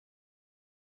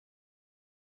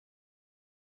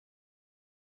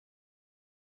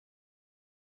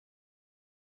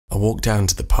I walk down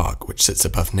to the park which sits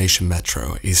above Nation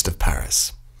Metro, east of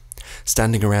Paris.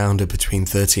 Standing around are between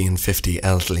 30 and 50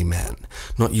 elderly men,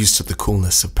 not used to the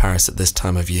coolness of Paris at this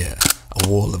time of year, a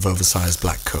wall of oversized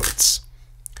black coats.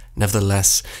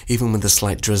 Nevertheless, even with the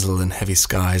slight drizzle and heavy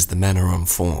skies, the men are on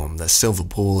form, their silver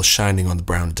balls shining on the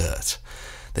brown dirt.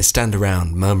 They stand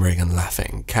around, murmuring and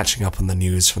laughing, catching up on the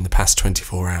news from the past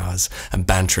 24 hours and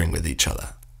bantering with each other.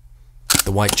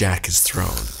 The white jack is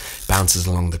thrown, bounces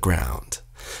along the ground.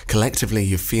 Collectively,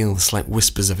 you feel the slight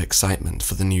whispers of excitement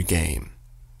for the new game.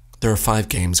 There are 5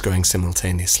 games going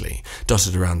simultaneously,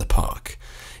 dotted around the park.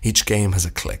 Each game has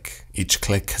a clique. Each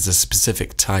clique has a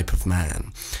specific type of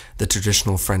man. The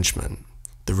traditional Frenchmen,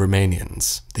 the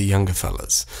Romanians, the younger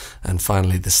fellas, and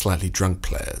finally the slightly drunk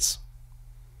players.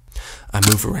 I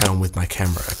move around with my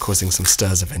camera, causing some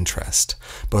stirs of interest,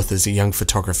 both as a young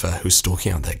photographer who's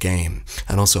stalking out their game,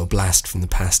 and also a blast from the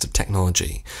past of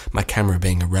technology, my camera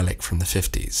being a relic from the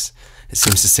 50s. It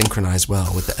seems to synchronize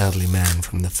well with the elderly man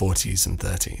from the 40s and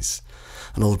 30s.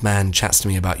 An old man chats to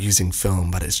me about using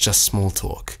film, but it's just small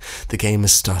talk. The game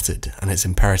has started, and it's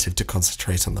imperative to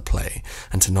concentrate on the play,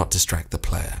 and to not distract the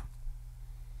player.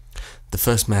 The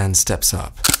first man steps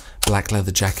up. Black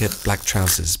leather jacket, black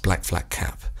trousers, black flat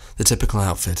cap. The typical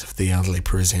outfit of the elderly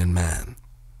Parisian man.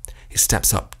 He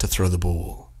steps up to throw the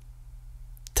ball.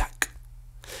 Tack.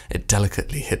 It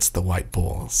delicately hits the white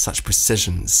ball. Such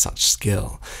precision, such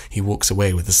skill. He walks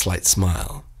away with a slight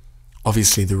smile.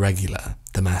 Obviously the regular,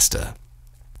 the master.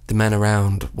 The men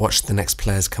around watch the next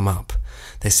players come up.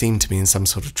 They seem to be in some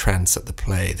sort of trance at the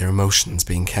play, their emotions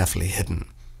being carefully hidden.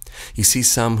 You see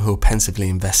some who are pensively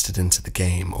invested into the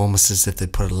game, almost as if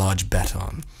they'd put a large bet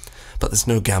on. But there's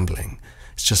no gambling.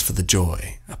 It's just for the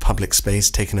joy, a public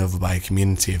space taken over by a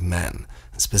community of men,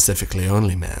 and specifically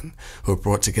only men, who are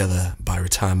brought together by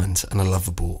retirement and a love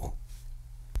of ball.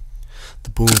 The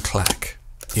ball clack.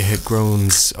 You hear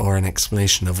groans or an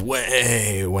exclamation of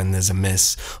 "way" when there's a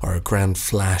miss, or a grand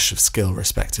flash of skill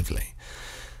respectively.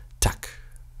 Tack,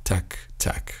 tack,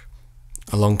 tack.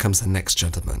 Along comes the next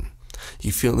gentleman.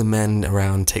 You feel the men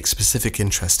around take specific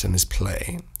interest in his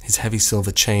play, his heavy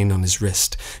silver chain on his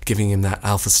wrist giving him that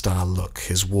alpha-style look,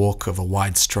 his walk of a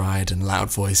wide stride and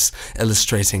loud voice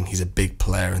illustrating he's a big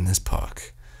player in this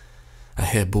park. I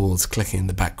hear Boules clicking in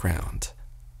the background.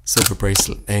 Silver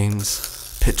bracelet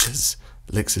aims, pitches,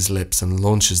 licks his lips and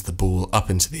launches the ball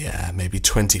up into the air, maybe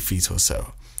 20 feet or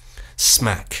so.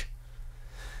 Smack!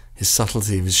 His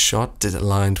subtlety of his shot is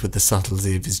aligned with the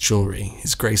subtlety of his jewellery.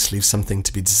 His grace leaves something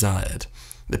to be desired.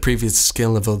 The previous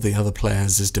skill of all the other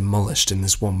players is demolished in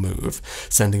this one move,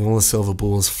 sending all the silver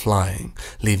balls flying,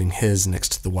 leaving his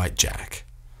next to the white jack.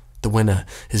 The winner,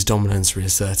 his dominance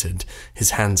reasserted,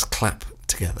 his hands clap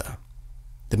together.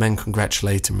 The men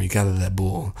congratulate and regather their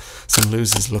ball. Some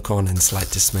losers look on in slight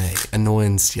dismay,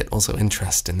 annoyance yet also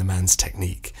interest in the man's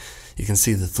technique. You can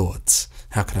see the thoughts.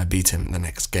 How can I beat him in the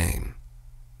next game?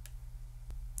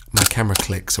 My camera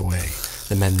clicks away,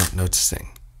 the men not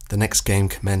noticing. The next game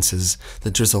commences, the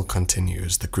drizzle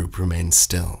continues, the group remains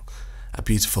still. A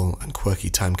beautiful and quirky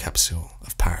time capsule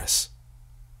of Paris.